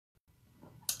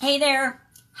Hey there,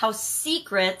 how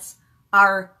secrets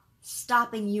are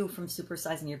stopping you from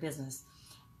supersizing your business.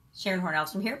 Sharon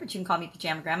Hornells from here, but you can call me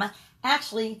Pajama Grandma.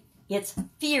 Actually, it's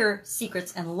fear,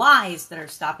 secrets, and lies that are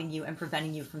stopping you and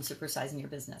preventing you from supersizing your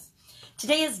business.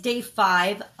 Today is day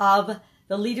 5 of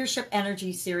the Leadership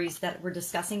Energy series that we're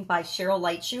discussing by Cheryl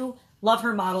Lightshoe. Love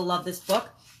her model, love this book.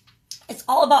 It's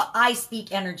all about I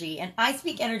Speak Energy, and I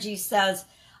Speak Energy says,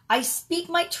 I speak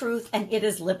my truth and it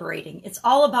is liberating. It's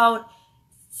all about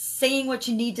saying what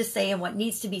you need to say and what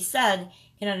needs to be said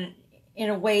in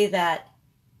a way that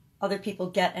other people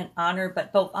get and honor,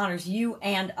 but both honors you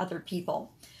and other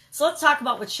people. So let's talk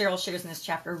about what Cheryl shares in this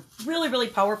chapter. Really, really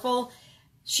powerful.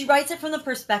 She writes it from the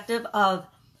perspective of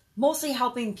mostly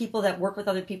helping people that work with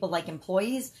other people like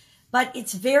employees, but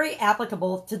it's very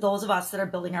applicable to those of us that are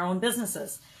building our own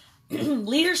businesses.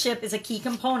 Leadership is a key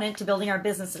component to building our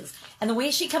businesses. And the way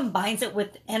she combines it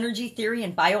with energy theory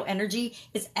and bioenergy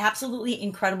is absolutely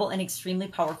incredible and extremely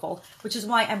powerful, which is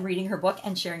why I'm reading her book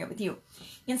and sharing it with you.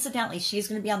 Incidentally, she's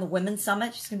going to be on the Women's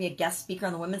Summit. She's going to be a guest speaker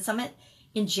on the Women's Summit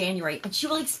in January. And she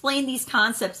will explain these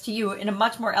concepts to you in a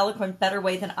much more eloquent, better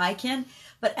way than I can.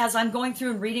 But as I'm going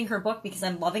through and reading her book, because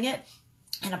I'm loving it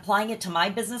and applying it to my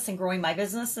business and growing my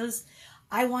businesses,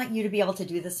 I want you to be able to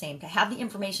do the same, to have the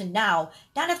information now,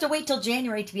 not have to wait till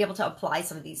January to be able to apply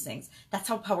some of these things. That's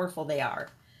how powerful they are.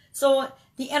 So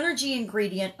the energy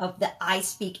ingredient of the I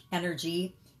Speak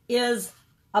Energy is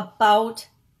about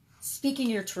speaking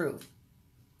your truth.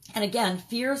 And again,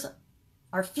 fears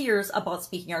about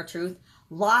speaking our truth,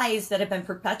 lies that have been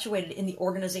perpetuated in the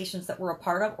organizations that we're a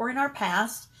part of or in our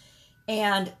past,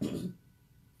 and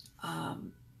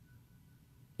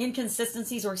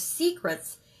inconsistencies or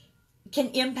secrets can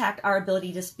impact our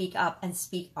ability to speak up and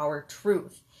speak our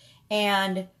truth.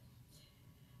 And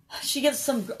she gives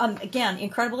some, again,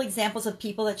 incredible examples of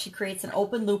people that she creates an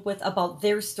open loop with about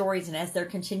their stories and as they're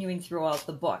continuing throughout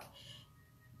the book.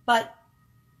 But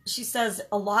she says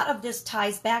a lot of this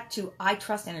ties back to I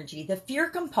trust energy. The fear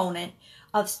component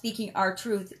of speaking our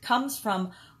truth comes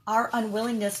from our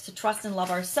unwillingness to trust and love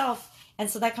ourselves. And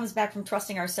so that comes back from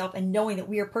trusting ourselves and knowing that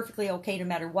we are perfectly okay no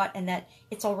matter what, and that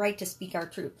it's all right to speak our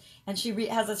truth. And she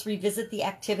has us revisit the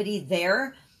activity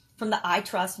there from the I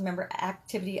trust. Remember,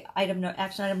 action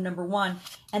item number 1,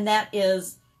 and that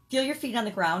is feel your feet on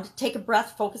the ground. Take a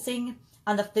breath, focusing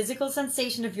on the physical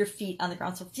sensation of your feet on the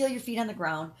ground. So feel your feet on the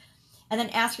ground, and then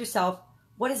ask yourself,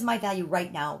 what is my value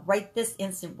right now, right this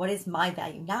instant? What is my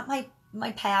value? Not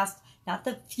my past, not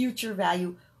the future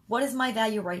value. What is my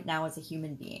value right now as a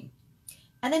human being?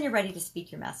 And then you're ready to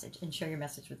speak your message and share your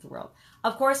message with the world.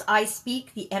 Of course, I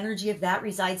speak, the energy of that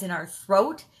resides in our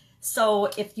throat. So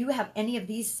if you have any of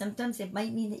these symptoms, it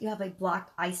might mean that you have a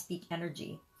blocked I speak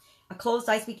energy. A closed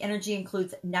I speak energy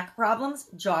includes neck problems,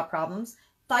 jaw problems,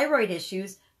 thyroid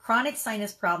issues, chronic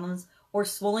sinus problems, or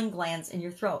swollen glands in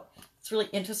your throat. It's really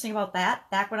interesting about that.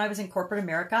 Back when I was in corporate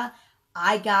America,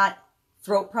 I got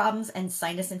throat problems and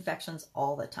sinus infections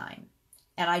all the time.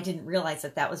 And I didn't realize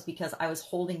that that was because I was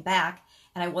holding back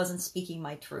and I wasn't speaking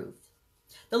my truth.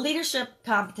 The leadership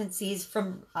competencies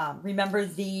from, remember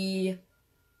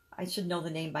I should know the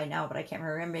name by now, but I can't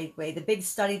remember anyway, the big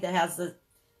study that has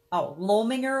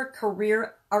Lominger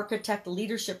Career Architect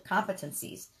Leadership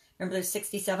Competencies. Remember there's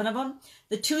 67 of them?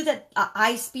 The 2 that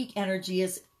I Speak Energy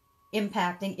is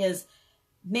impacting is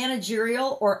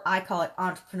managerial, or I call it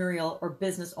entrepreneurial or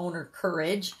business owner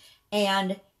courage,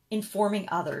 and informing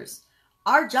others.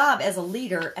 Our job as a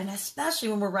leader, and especially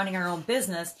when we're running our own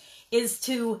business, is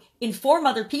to inform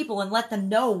other people and let them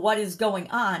know what is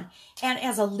going on. And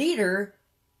as a leader,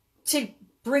 to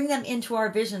bring them into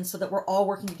our vision so that we're all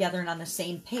working together and on the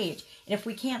same page. And if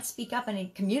we can't speak up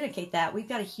and communicate that, we've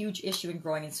got a huge issue in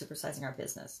growing and supersizing our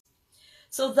business.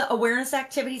 So the awareness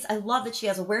activities, I love that she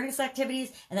has awareness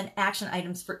activities and then action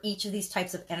items for each of these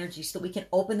types of energy so that we can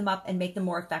open them up and make them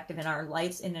more effective in our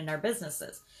lives and in our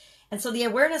businesses. And so the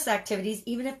awareness activities,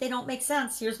 even if they don't make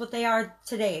sense, here's what they are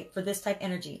today for this type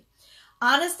energy.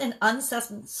 Honest and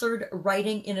uncensored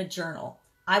writing in a journal.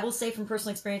 I will say from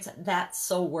personal experience that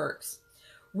so works.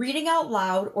 Reading out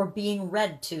loud or being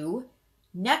read to.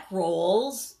 Neck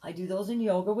rolls. I do those in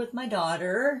yoga with my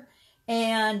daughter.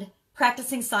 And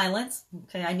practicing silence.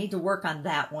 Okay, I need to work on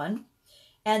that one.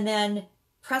 And then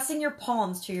pressing your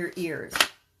palms to your ears.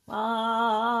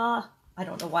 I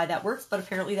don't know why that works, but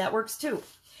apparently that works too.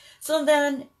 So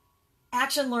then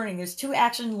action learning. There's 2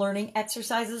 action learning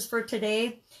exercises for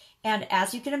today. And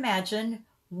as you can imagine,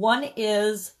 one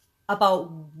is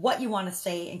about what you want to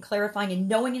say and clarifying and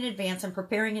knowing in advance and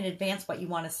preparing in advance what you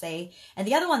want to say. And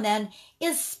the other one then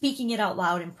is speaking it out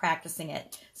loud and practicing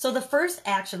it. So the first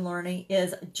action learning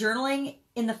is journaling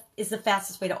is the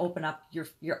fastest way to open up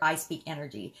your I speak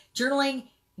energy. Journaling,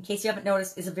 in case you haven't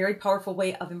noticed, is a very powerful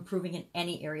way of improving in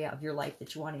any area of your life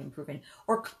that you want to improve in,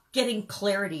 or getting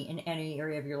clarity in any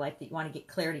area of your life that you want to get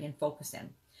clarity and focus in.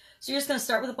 So you're just going to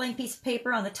start with a blank piece of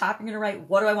paper. On the top, you're going to write,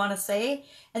 what do I want to say?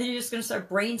 And then you're just going to start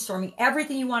brainstorming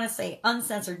everything you want to say,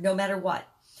 uncensored, no matter what.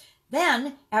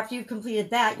 Then, after you've completed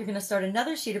that, you're going to start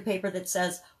another sheet of paper that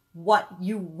says what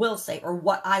you will say, or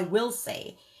what I will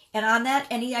say. And on that,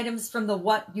 any items from the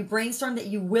what you brainstorm that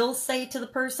you will say to the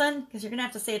person, because you're going to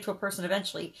have to say it to a person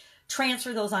eventually,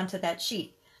 transfer those onto that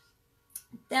sheet.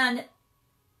 Then,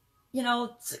 you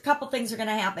know, a couple things are going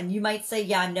to happen. You might say,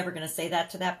 yeah, I'm never going to say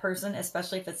that to that person,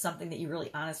 especially if it's something that you really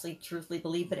honestly, truthfully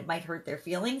believe, but it might hurt their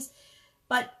feelings.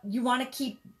 But you want to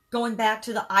keep going back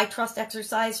to the I trust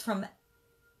exercise from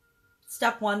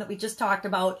step 1 that we just talked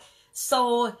about,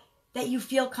 so that you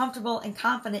feel comfortable and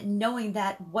confident in knowing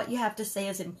that what you have to say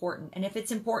is important. And if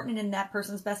it's important and in that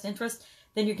person's best interest,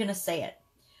 then you're going to say it.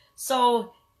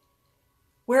 So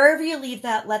wherever you leave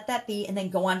that, let that be, and then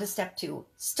go on to step 2.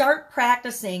 Start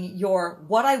practicing your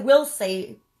what I will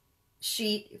say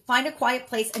sheet. Find a quiet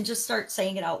place and just start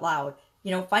saying it out loud.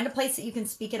 You know, find a place that you can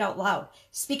speak it out loud.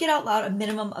 Speak it out loud a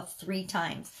minimum of 3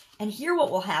 times. And here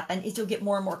what will happen is you'll get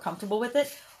more and more comfortable with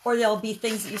it. Or there'll be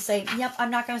things that you say, yep, I'm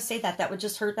not going to say that. That would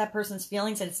just hurt that person's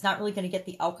feelings, and it's not really going to get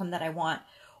the outcome that I want.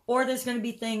 Or there's going to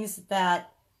be things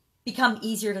that become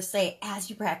easier to say as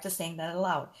you practice saying that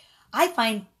aloud. I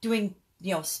find doing,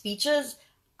 you know, speeches,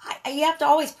 you have to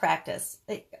always practice.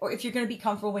 Or if you're going to be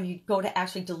comfortable when you go to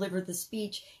actually deliver the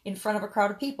speech in front of a crowd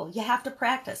of people, you have to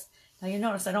practice. Now you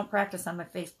notice I don't practice on my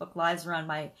Facebook Lives or on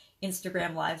my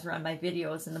Instagram Lives or on my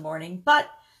videos in the morning, but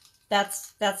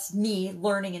that's me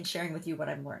learning and sharing with you what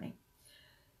I'm learning.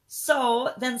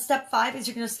 So then step 5 is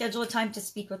you're going to schedule a time to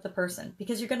speak with the person,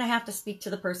 because you're going to have to speak to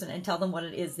the person and tell them what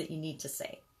it is that you need to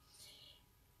say.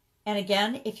 And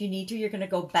again, if you need to, you're going to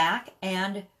go back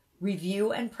and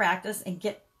review and practice and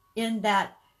get in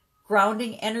that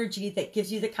grounding energy that gives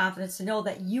you the confidence to know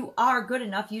that you are good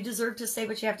enough. You deserve to say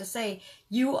what you have to say.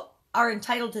 You are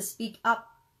entitled to speak up,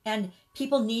 and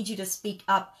people need you to speak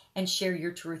up and share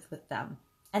your truth with them.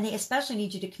 And they especially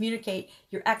need you to communicate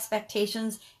your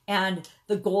expectations and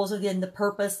the goals and the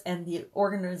purpose and the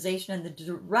organization and the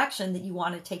direction that you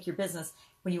want to take your business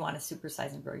when you want to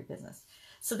supersize and grow your business.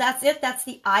 So that's it. That's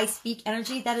the I speak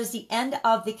energy. That is the end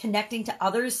of the connecting to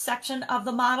others section of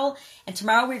the model. And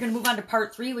tomorrow we're going to move on to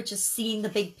part 3, which is seeing the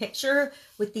big picture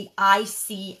with the I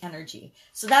see energy.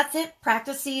 So that's it.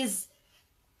 Practice these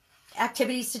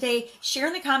activities today. Share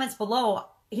in the comments below,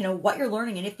 you know, what you're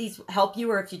learning and if these help you,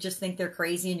 or if you just think they're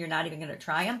crazy and you're not even going to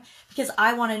try them, because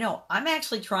I want to know. I'm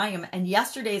actually trying them, and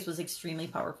yesterday's was extremely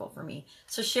powerful for me.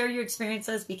 So share your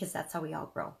experiences, because that's how we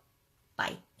all grow.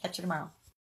 Bye. Catch you tomorrow.